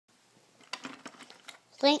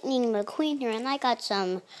Lightning McQueen here, and I got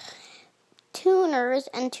some tuners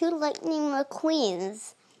and 2 Lightning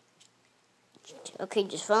McQueens. Okay,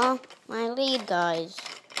 just follow my lead, guys.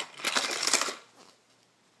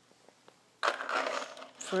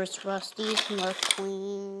 First, Rusty's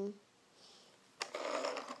McQueen.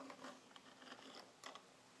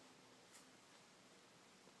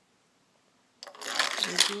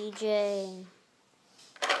 And DJ.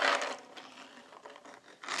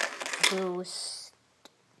 Boost.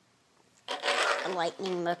 A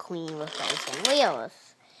Lightning McQueen with those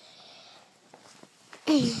wheels.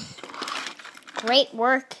 Great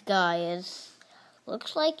work, guys.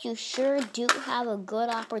 Looks like you sure do have a good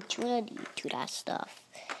opportunity to that stuff.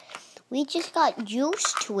 We just got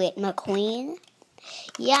used to it, McQueen.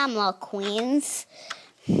 Yeah, McQueens.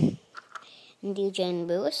 And DJ and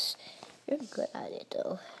Boost. You're good at it,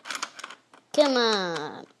 though. Come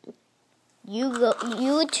on. You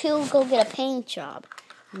two go get a paint job.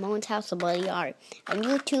 Moan's house of bloody art. And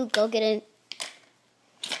you two go get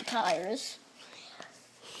tires.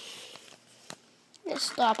 Let's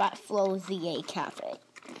stop at Flo's VA Cafe.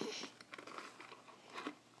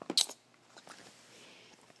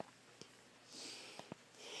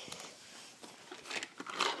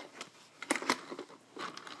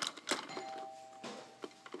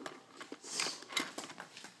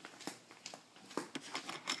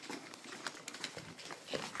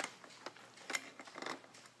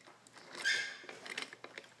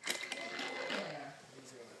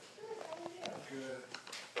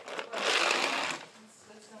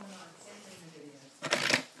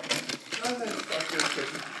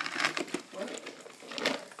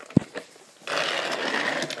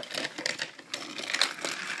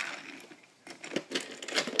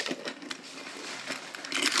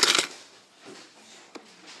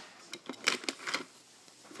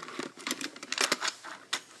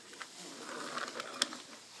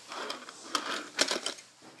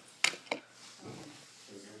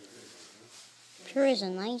 Sure is a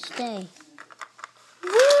nice day.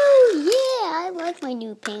 Woo! Yeah, I like my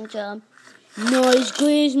new paint job. Nice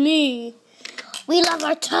as me. We love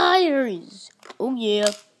our tires. Oh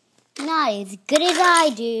yeah. Not as good as I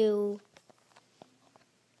do.